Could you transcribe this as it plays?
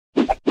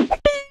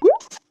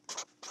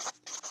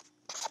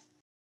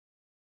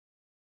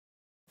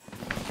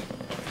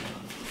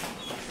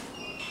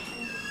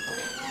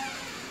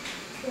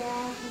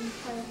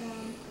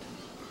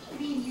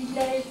Baby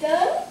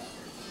later.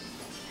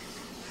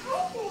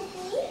 Hi,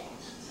 baby.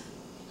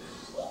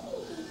 Hey,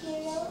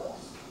 baby girl.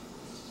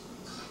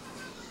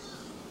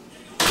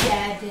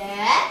 Dad.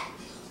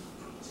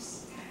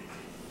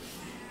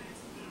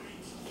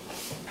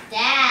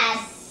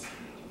 Dad.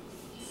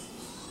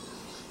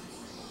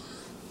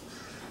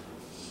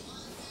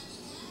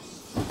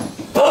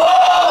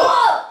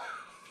 Oh!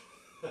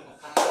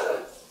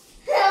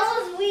 That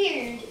was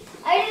weird.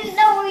 I didn't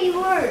know where you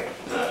were.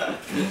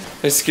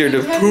 I scared the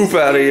poop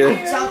out of you.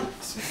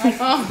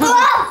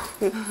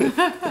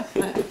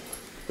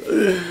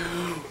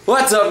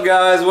 What's up,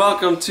 guys?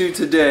 Welcome to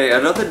today,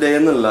 another day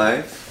in the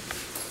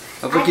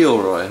life of a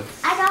Gilroy.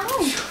 I got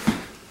home.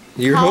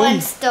 You're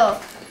Colin's home?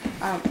 still,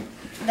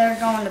 they're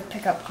going to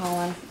pick up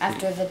Colin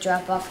after the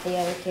drop off the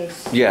other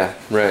kids. Yeah,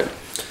 right.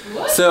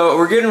 What? So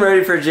we're getting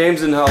ready for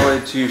James and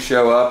Holly to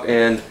show up,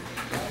 and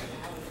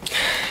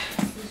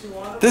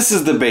this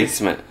is the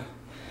basement.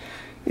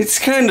 It's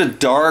kind of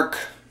dark,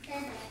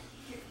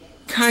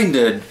 kind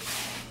of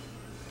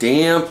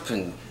damp,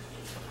 and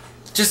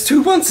just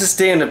who wants to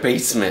stay in a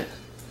basement?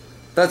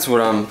 That's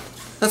where I'm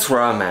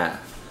at.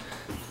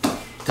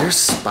 There's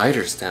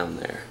spiders down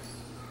there.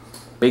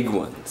 Big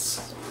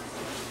ones.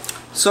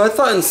 So I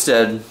thought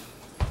instead,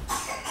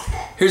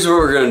 here's what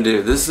we're gonna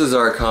do. This is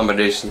our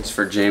accommodations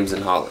for James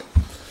and Holly.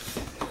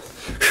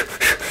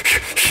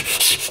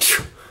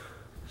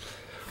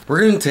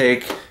 We're gonna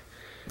take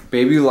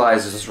baby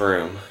Liza's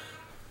room,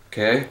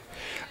 okay?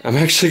 I'm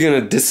actually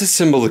gonna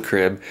disassemble the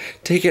crib,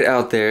 take it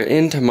out there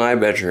into my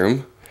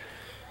bedroom,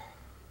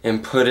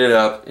 and put it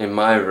up in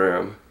my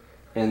room,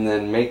 and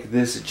then make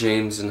this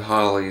James and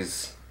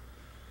Holly's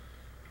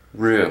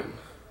room,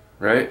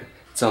 right?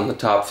 It's on the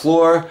top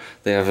floor,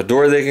 they have a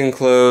door they can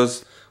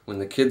close. When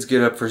the kids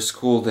get up for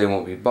school, they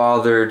won't be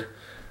bothered.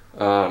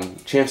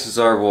 Chances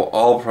are we'll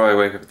all probably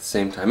wake up at the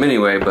same time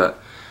anyway, but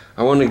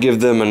I want to give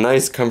them a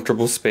nice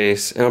comfortable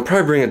space, and I'll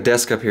probably bring a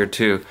desk up here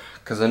too,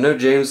 because I know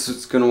James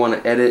is going to want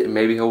to edit, and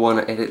maybe he'll want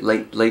to edit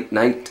late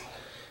night,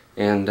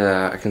 and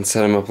I can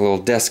set him up a little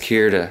desk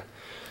here to,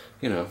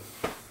 you know,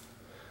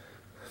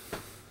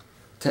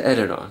 to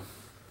edit on.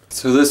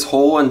 So this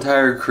whole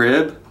entire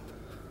crib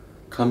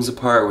comes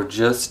apart with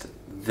just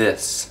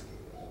this.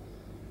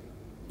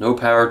 No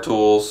power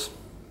tools,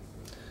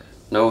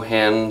 no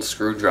hand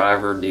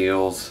screwdriver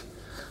deals,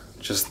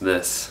 just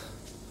this.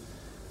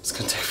 It's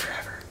gonna take forever.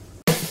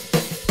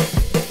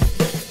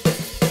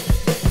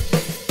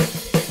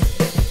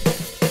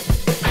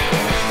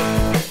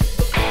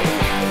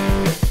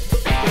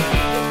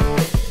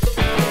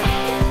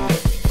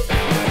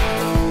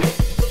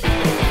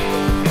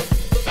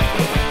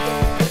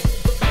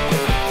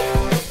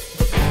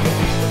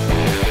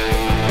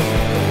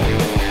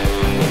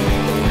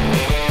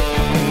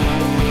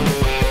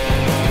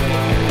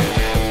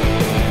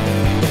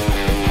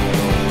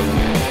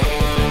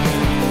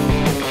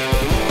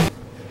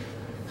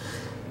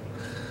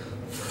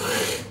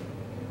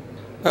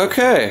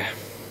 Okay,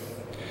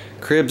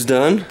 crib's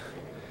done.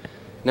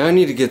 Now I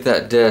need to get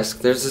that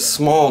desk. There's a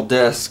small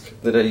desk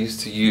that I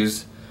used to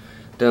use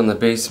down the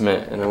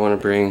basement, and I want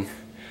to bring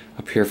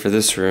up here for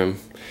this room.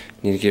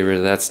 Need to get rid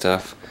of that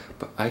stuff,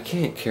 but I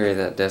can't carry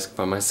that desk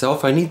by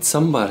myself. I need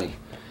somebody.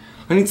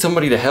 I need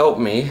somebody to help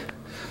me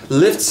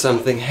lift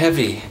something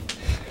heavy.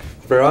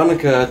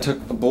 Veronica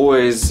took the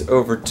boys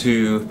over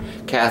to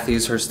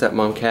Kathy's, her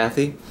stepmom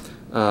Kathy.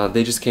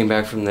 They just came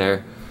back from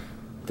their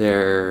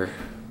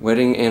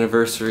wedding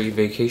anniversary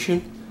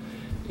vacation,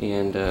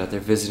 and they're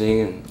visiting,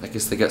 and I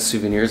guess they got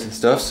souvenirs and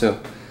stuff, so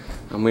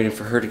I'm waiting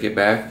for her to get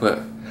back. But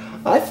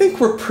I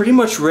think we're pretty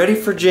much ready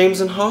for James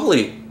and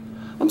Holly.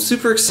 I'm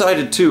super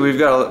excited too. We've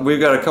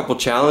got a couple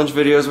challenge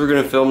videos we're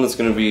gonna film that's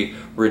gonna be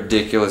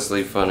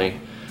ridiculously funny.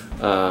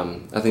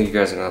 I think you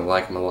guys are gonna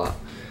like them a lot.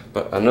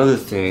 But another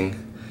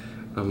thing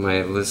on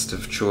my list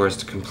of chores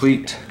to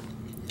complete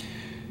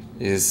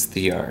is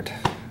the yard.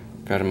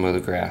 Gotta mow the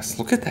grass.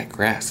 Look at that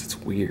grass, it's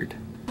weird.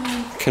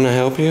 Can I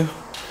help you?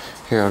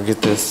 Here, I'll get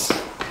this.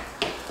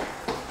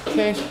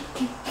 Okay.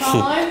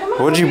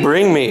 What'd you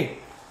bring me?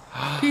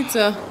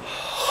 Pizza.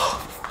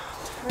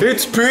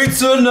 It's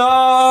pizza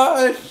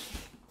night!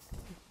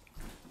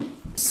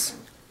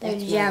 They're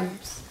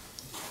gems.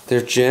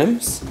 They're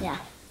gems? Yeah.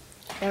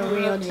 They're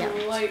real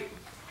gems.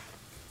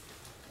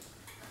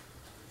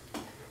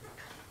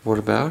 What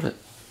about it?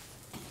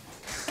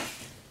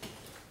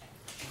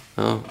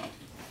 Oh.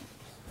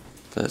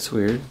 That's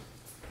weird.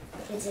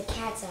 It's a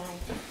cat's eye.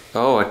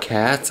 Oh, a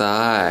cat's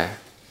eye.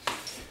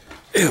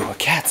 Ew, a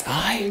cat's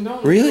eye?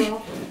 Really?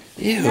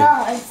 Ew.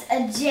 No, it's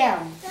a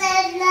gem.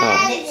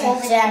 Oh. It's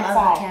a gem of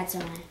a cat's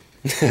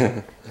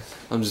eye.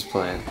 I'm just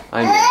playing.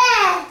 I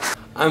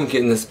know. I'm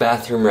getting this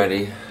bathroom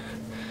ready.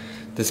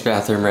 This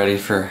bathroom ready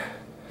for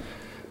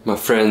my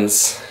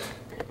friends.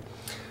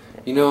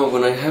 You know,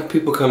 when I have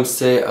people come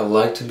stay, I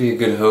like to be a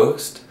good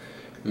host.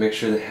 Make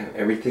sure they have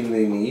everything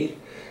they need.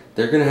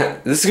 They're gonna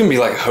have, this is gonna be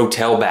like a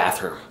hotel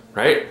bathroom,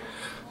 right?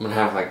 I'm gonna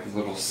have like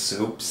little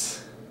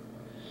soaps,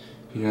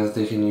 you know, that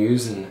they can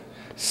use, and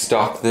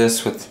stock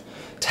this with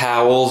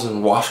towels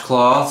and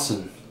washcloths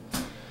and,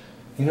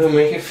 you know,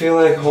 make it feel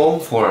like home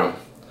for him.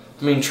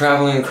 I mean,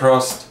 traveling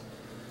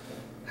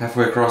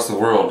halfway across the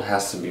world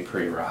has to be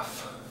pretty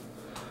rough.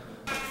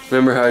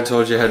 Remember how I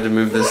told you I had to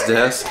move this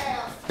desk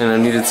and I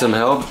needed some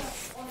help?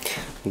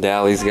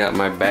 Dally's got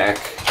my back.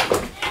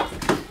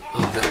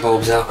 Oh, that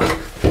bulb's out.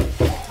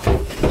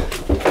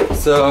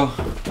 So,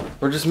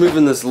 we're just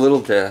moving this little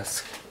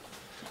desk,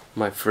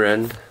 my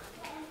friend.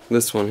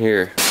 This one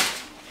here.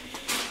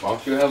 Why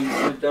don't you have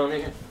them sit down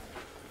here?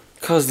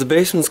 Cause the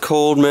basement's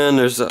cold, man.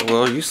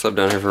 Well, you slept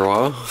down here for a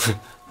while.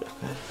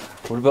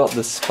 What about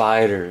the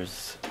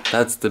spiders?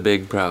 That's the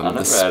big problem.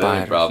 I never had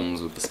any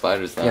problems with the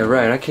spiders down Yeah, there.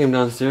 right. I came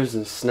downstairs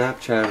and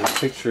Snapchatted a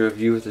picture of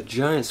you with a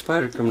giant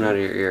spider coming out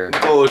of your ear.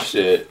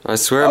 Bullshit. I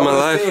swear on my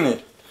life. Seen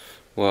it.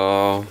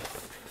 Well,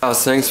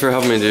 thanks for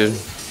helping me, dude.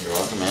 You're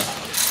welcome, man.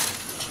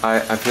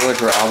 I feel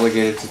like we're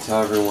obligated to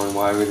tell everyone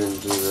why we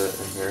didn't do the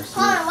embarrassment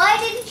Connor, why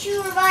didn't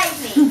you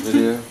revive me?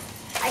 video.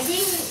 I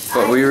didn't.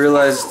 But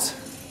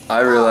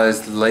I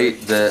realized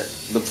late that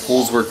the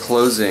pools were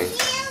closing,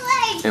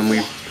 and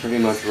we pretty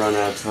much run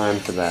out of time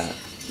for that.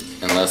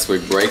 Unless we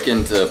break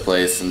into a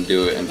place and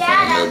do it in front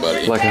of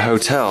nobody. Like a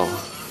hotel.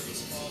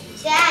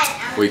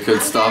 Dad, We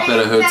could stop at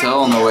a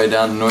hotel on the way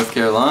down to North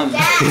Carolina.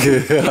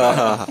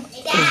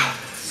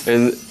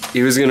 And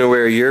he was gonna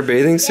wear your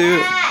bathing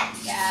suit?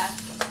 Yeah,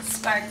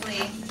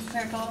 sparkly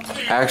purple.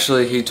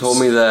 Actually, he told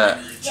me that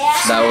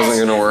that wasn't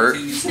gonna work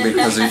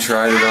because he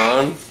tried it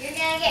on. You're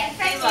gonna get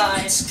infected.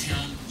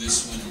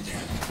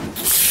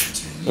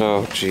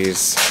 Oh,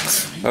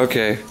 jeez.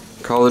 Okay,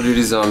 Call of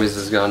Duty Zombies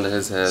has gone to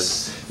his head.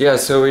 Yeah,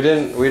 so we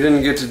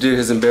didn't get to do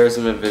his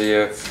embarrassment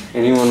video.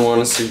 Anyone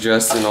want to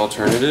suggest an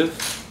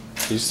alternative?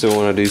 You still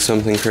want to do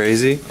something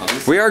crazy?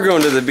 We are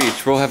going to the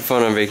beach. We'll have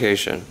fun on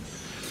vacation.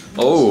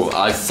 Oh,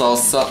 I saw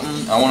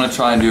something. I want to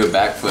try and do a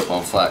backflip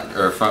on flat,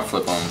 or a front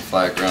flip on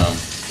flat ground.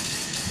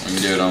 We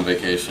can do it on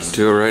vacation.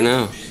 Do it right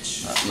now.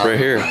 Not Right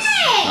here.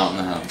 Not in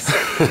the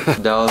house.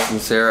 Dallas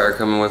and Sarah are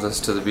coming with us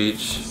to the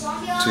beach,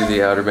 to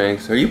the Outer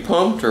Banks. Are you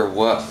pumped or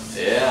what?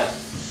 Yeah.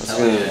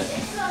 Hell yeah.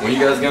 When you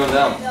guys going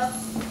down?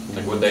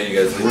 Like what day you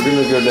guys We're leaving?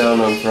 gonna go down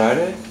on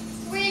Friday.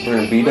 We're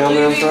gonna be down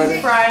there on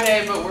Friday.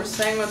 Friday, but we're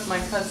staying with my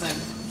cousin.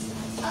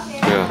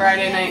 Yeah.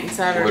 Friday night and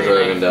Saturday We're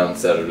driving night. down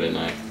Saturday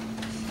night.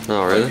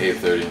 Oh Like really?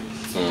 8:30.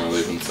 So we're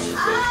leaving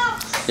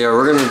Somerset. Yeah,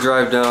 we're gonna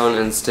drive down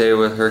and stay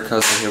with her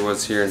cousin who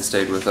was here and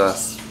stayed with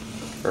us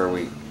for a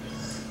week.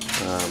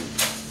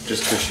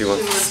 Just because she She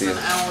wants to lives see an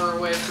us. hour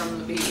away from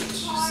the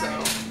beach,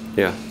 so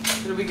Yeah.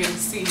 it'll be good to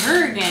see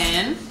her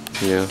again.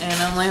 Yeah.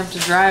 And I only have to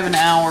drive an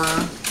hour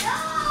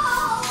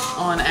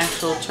on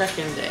actual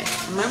check-in day.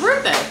 On my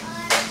birthday.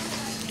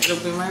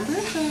 It'll be my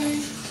birthday.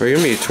 Are you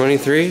gonna be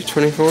 23,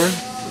 24?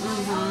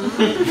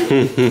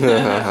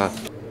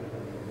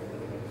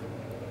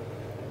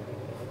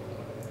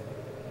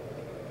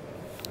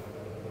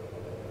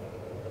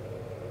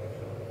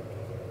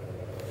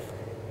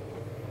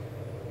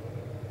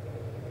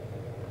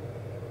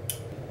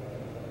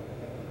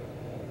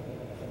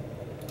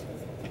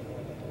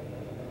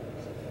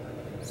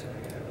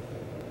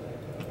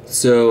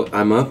 So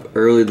I'm up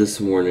early this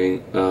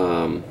morning.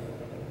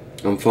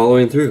 I'm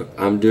following through.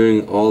 I'm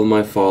doing all of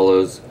my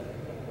follows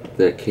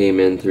that came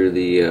in through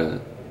the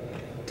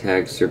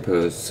Tagstr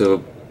post.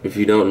 So if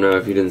you don't know,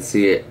 if you didn't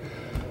see it,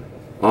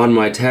 on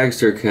my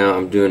Tagstr account,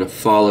 I'm doing a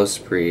follow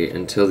spree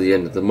until the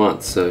end of the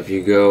month. So if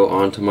you go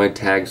onto my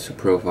Tagstr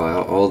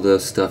profile, all the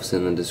stuff's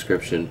in the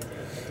description,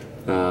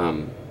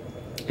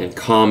 and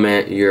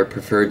comment your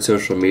preferred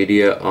social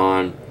media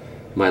on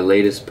my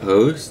latest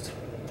post,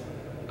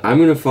 I'm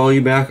gonna follow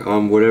you back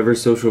on whatever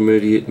social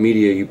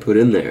media you put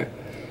in there.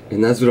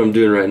 And that's what I'm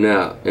doing right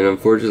now. And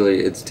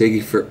unfortunately, it's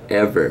taking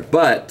forever.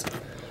 But,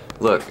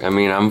 look, I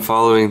mean, I'm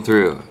following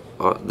through.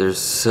 There's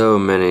so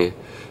many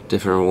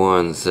different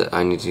ones that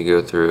I need to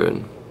go through,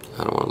 and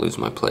I don't want to lose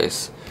my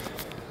place.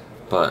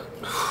 But,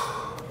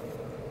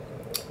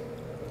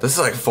 this is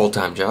like a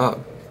full-time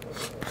job.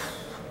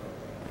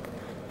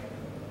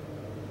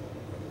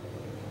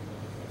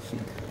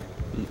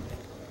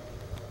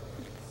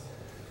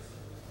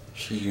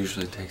 She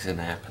usually takes a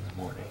nap in the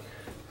morning.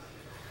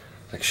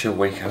 Like, she'll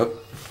wake up,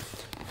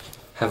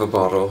 have a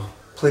bottle,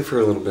 play for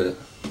a little bit,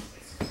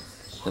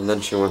 and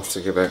then she wants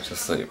to go back to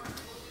sleep.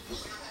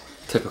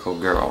 Typical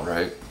girl,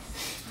 right?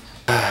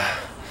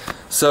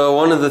 So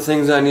one of the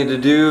things I need to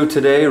do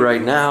today,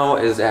 right now,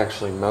 is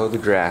actually mow the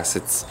grass.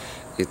 It's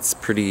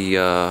pretty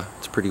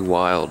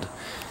wild,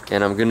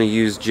 and I'm gonna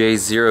use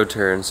Jay's zero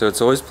turn. So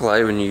it's always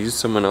polite when you use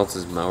someone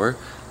else's mower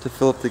to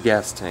fill up the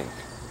gas tank.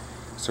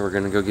 So we're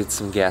gonna go get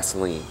some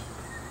gasoline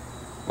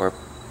or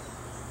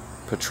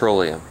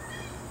petroleum.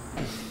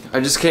 I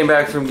just came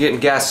back from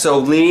getting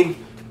gasoline,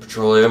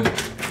 petroleum.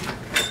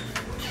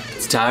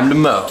 It's time to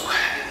mow.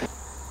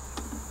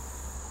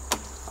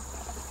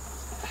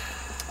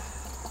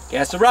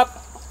 Gas her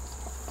up.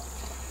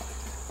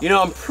 You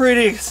know, I'm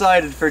pretty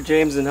excited for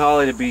James and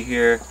Holly to be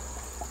here.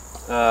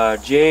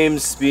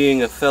 James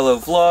being a fellow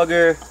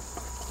vlogger,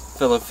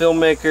 fellow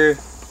filmmaker.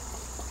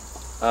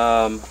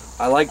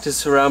 I like to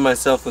surround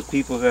myself with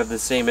people who have the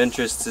same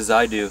interests as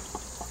I do.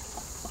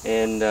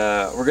 And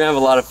we're gonna have a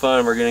lot of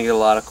fun. We're gonna get a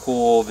lot of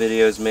cool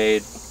videos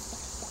made.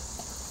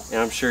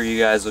 And I'm sure you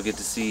guys will get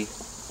to see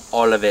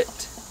all of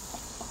it.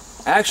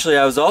 Actually,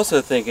 I was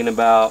also thinking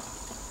about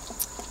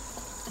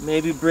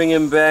maybe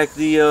bringing back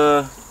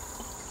the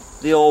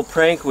old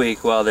prank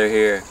week while they're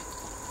here.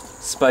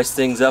 Spice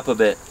things up a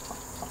bit.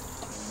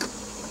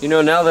 You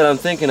know, now that I'm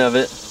thinking of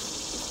it,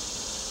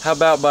 how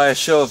about by a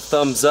show of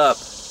thumbs up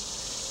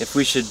if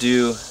we should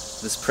do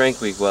this prank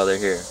week while they're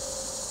here?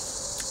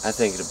 I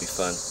think it'll be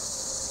fun.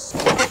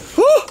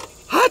 Woo!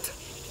 Hot!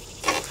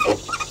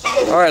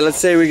 Alright, let's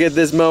say we get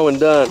this mowing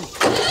done.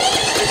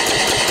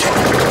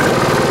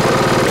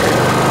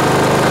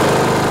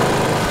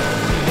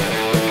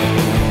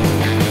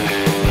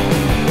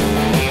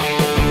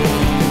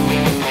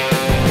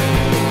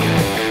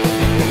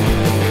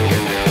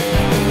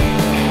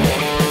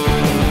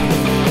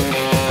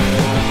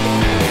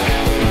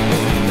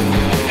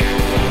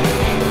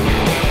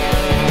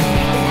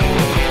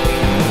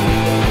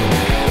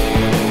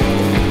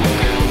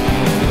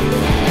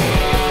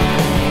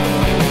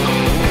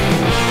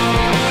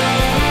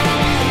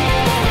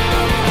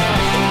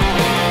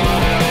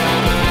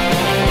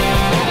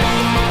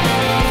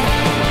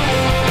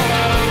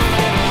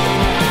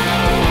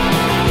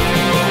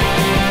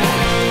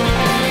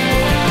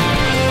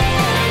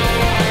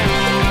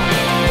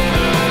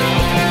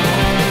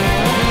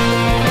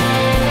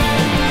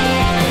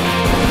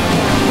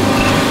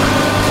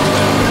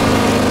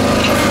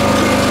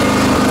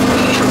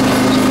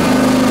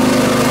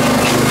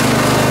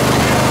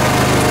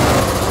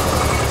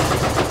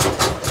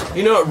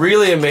 You know, it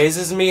really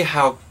amazes me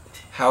how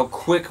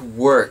quick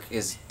work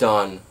is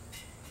done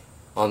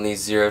on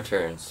these zero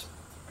turns.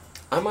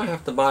 I might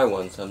have to buy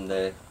one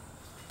someday.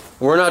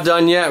 We're not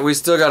done yet. We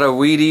still got a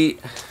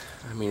weed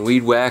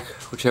whack,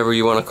 whichever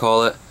you want to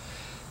call it.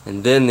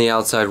 And then the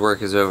outside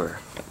work is over.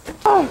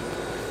 Oh.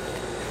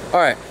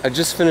 Alright, I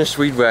just finished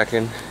weed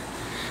whacking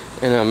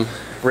and I'm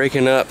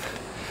raking up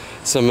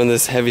some of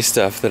this heavy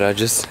stuff that I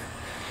just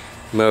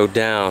mowed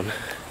down.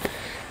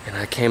 And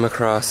I came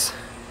across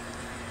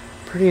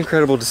pretty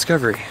incredible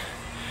discovery.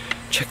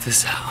 Check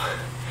this out.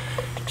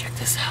 Check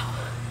this out.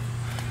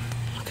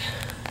 Look.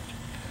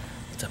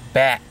 It's a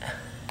bat.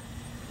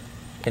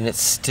 And it's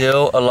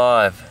still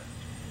alive.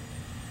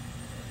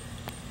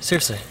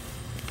 Seriously.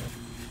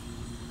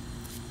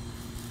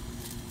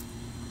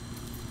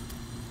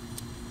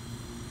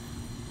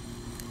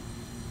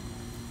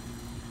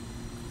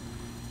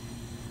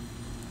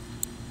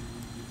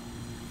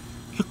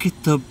 Look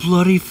at the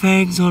bloody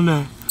fangs on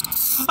that.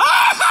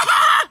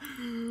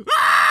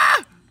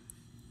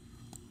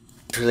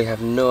 I really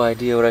have no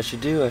idea what I should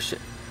do.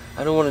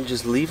 I don't want to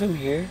just leave him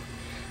here.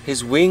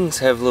 His wings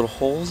have little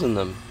holes in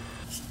them.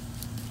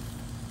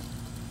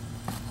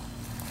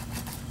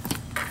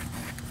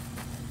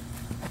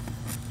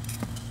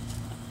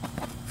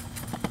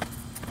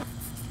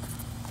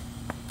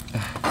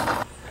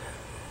 I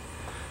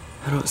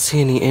don't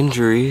see any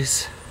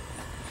injuries.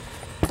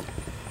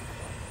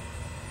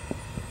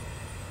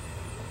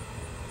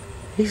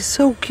 He's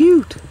so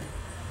cute.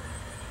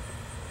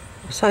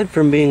 Aside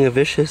from being a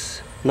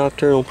vicious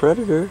nocturnal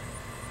predator,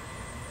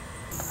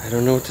 I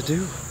don't know what to do.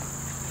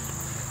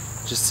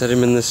 Just set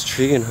him in this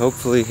tree and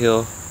hopefully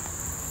he'll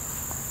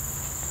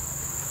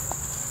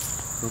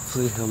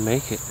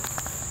make it.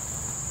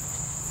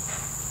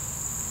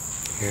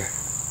 Here,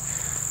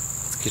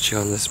 let's get you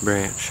on this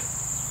branch.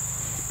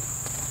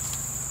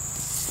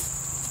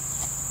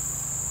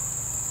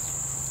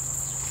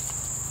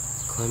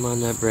 Climb on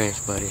that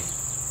branch, buddy.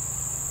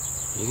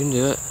 You can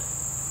do it.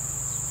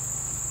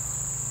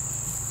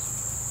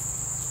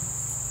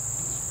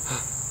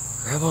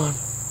 Grab on.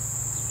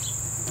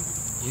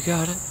 You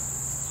got it.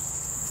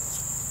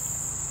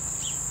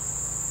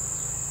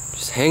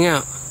 Just hang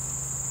out.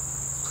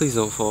 Please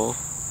don't fall.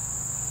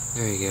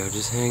 There you go,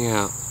 just hang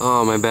out.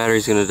 Oh, my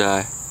battery's gonna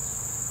die.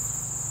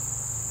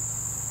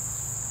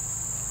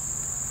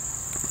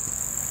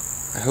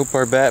 I hope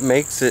our bat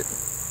makes it.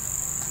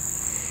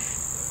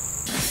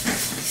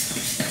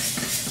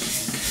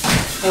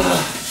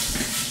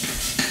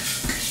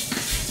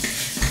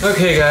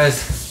 Okay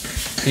guys,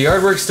 the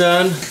yard work's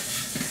done.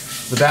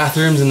 The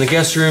bathrooms and the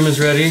guest room is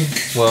ready.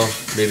 Well,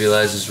 baby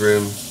Eliza's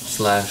room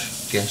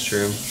 / guest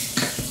room.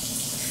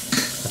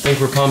 I think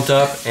we're pumped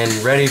up and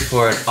ready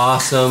for an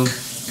awesome,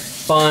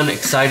 fun,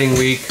 exciting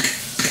week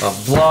of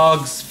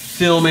vlogs,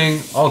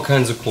 filming, all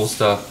kinds of cool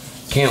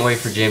stuff. Can't wait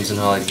for James and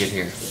Holly to get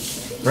here.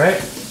 Right?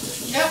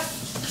 Yep.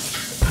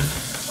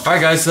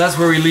 Alright guys, so that's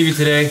where we leave you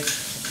today.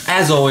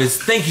 As always,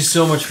 thank you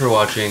so much for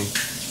watching.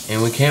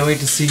 And we can't wait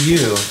to see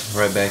you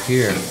right back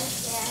here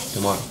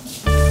tomorrow.